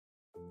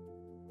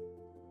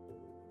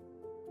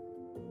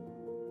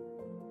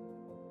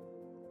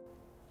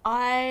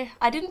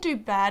I didn't do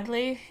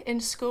badly in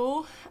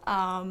school.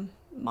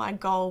 My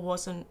goal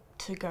wasn't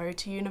to go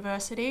to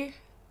university.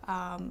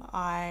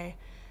 My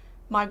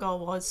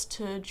goal was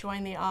to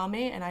join the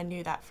army, and I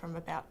knew that from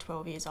about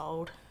 12 years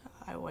old.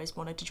 I always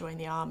wanted to join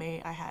the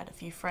army. I had a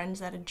few friends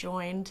that had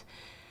joined.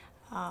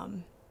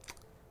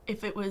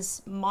 If it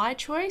was my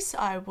choice,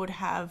 I would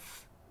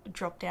have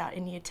dropped out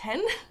in year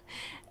 10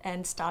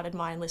 and started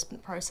my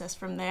enlistment process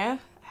from there.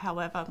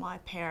 However, my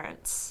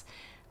parents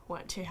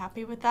weren't too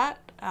happy with that.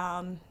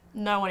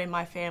 No one in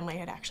my family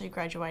had actually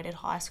graduated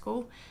high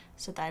school,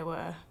 so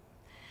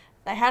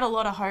they had a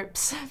lot of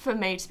hopes for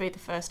me to be the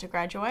first to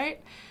graduate.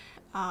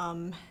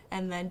 And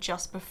then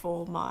just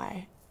before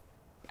my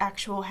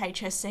actual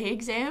HSC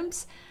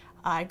exams,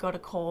 I got a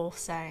call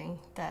saying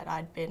that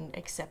I'd been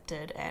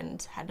accepted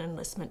and had an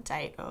enlistment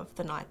date of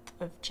the 9th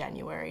of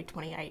January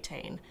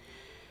 2018.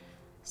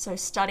 So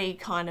study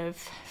kind of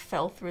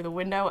fell through the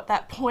window at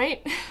that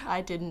point.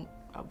 I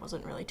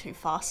wasn't really too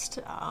fussed.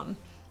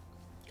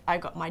 I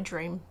got my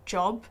dream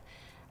job,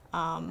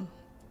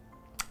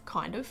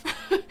 kind of.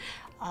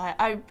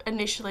 I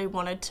initially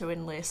wanted to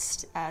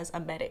enlist as a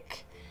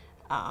medic,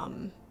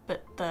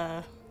 but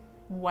the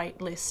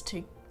wait list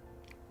to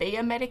be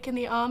a medic in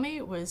the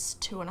army was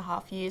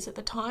 2.5 years at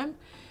the time,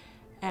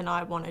 and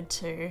I wanted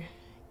to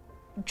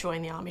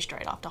join the army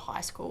straight after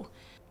high school.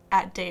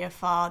 At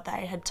DFR,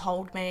 they had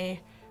told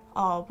me,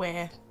 "Oh,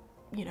 we're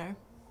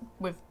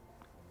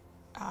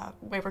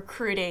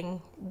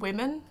recruiting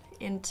women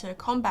into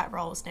combat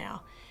roles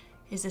now.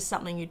 Is this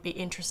something you'd be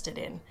interested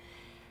in?"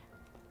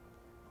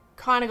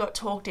 Kind of got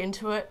talked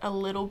into it a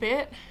little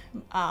bit,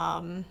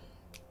 and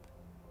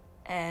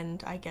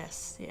I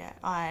guess,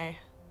 yeah,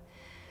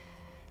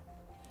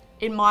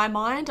 in my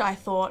mind, I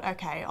thought,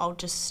 okay, I'll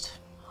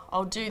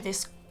do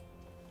this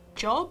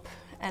job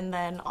and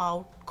then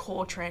I'll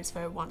core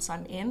transfer once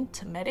I'm in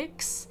to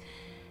medics.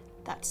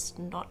 That's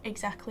not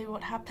exactly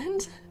what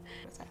happened.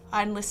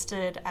 I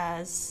enlisted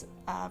as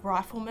a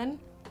rifleman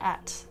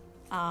at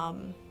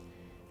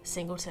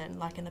Singleton,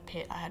 like in the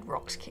pit. I had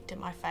rocks kicked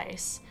in my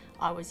face.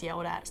 I was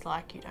yelled at,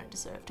 like, "You don't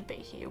deserve to be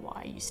here,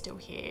 why are you still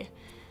here?"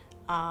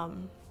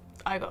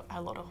 I got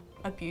a lot of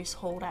abuse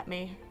hauled at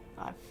me.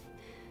 I've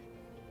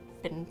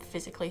been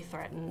physically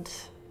threatened.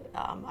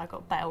 I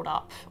got bailed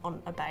up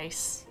on a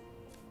base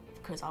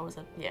because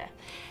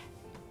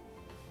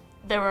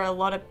there were a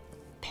lot of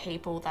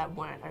people that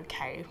weren't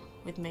okay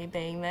with me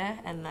being there,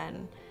 and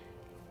then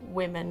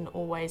women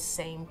always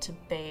seem to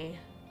be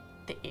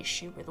the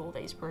issue with all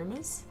these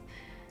rumours.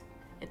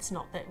 It's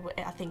not that,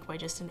 I think we're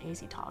just an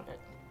easy target.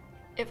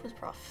 It was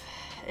rough.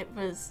 It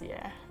was,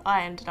 yeah.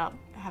 I ended up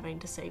having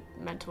to seek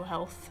mental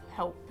health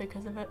help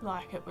because of it.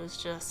 Like, it was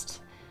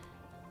just,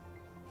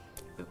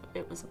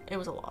 it was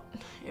a lot.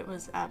 It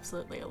was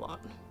absolutely a lot.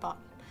 But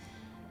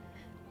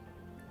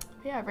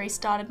yeah, I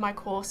restarted my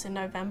course in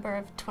November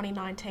of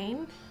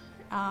 2019,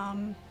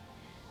 and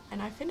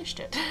I finished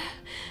it.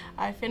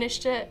 I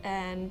finished it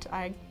and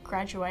I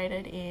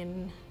graduated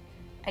in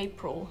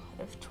April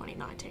of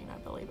 2019, I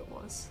believe it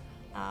was.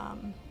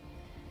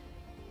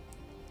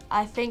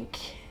 I think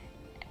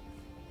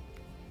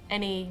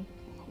any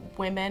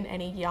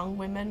young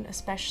women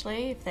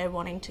especially, if they're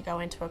wanting to go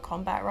into a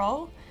combat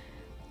role,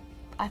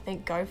 I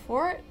think go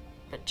for it,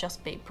 but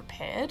just be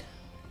prepared.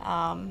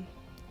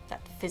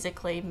 That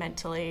physically,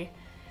 mentally,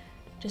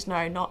 just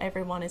know not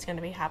everyone is going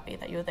to be happy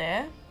that you're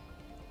there.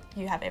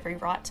 You have every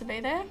right to be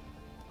there,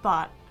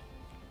 but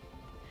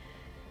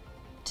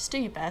just do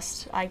your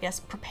best, I guess.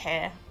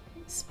 Prepare,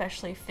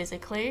 especially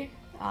physically.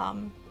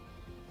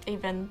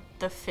 Even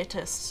the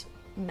fittest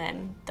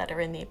men that are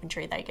in the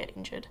infantry, they get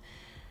injured.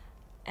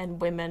 And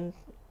women,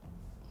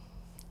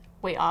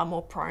 we are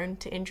more prone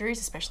to injuries,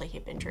 especially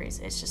hip injuries.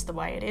 It's just the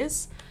way it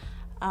is.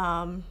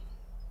 I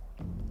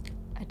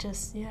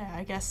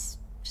guess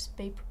just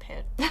be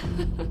prepared.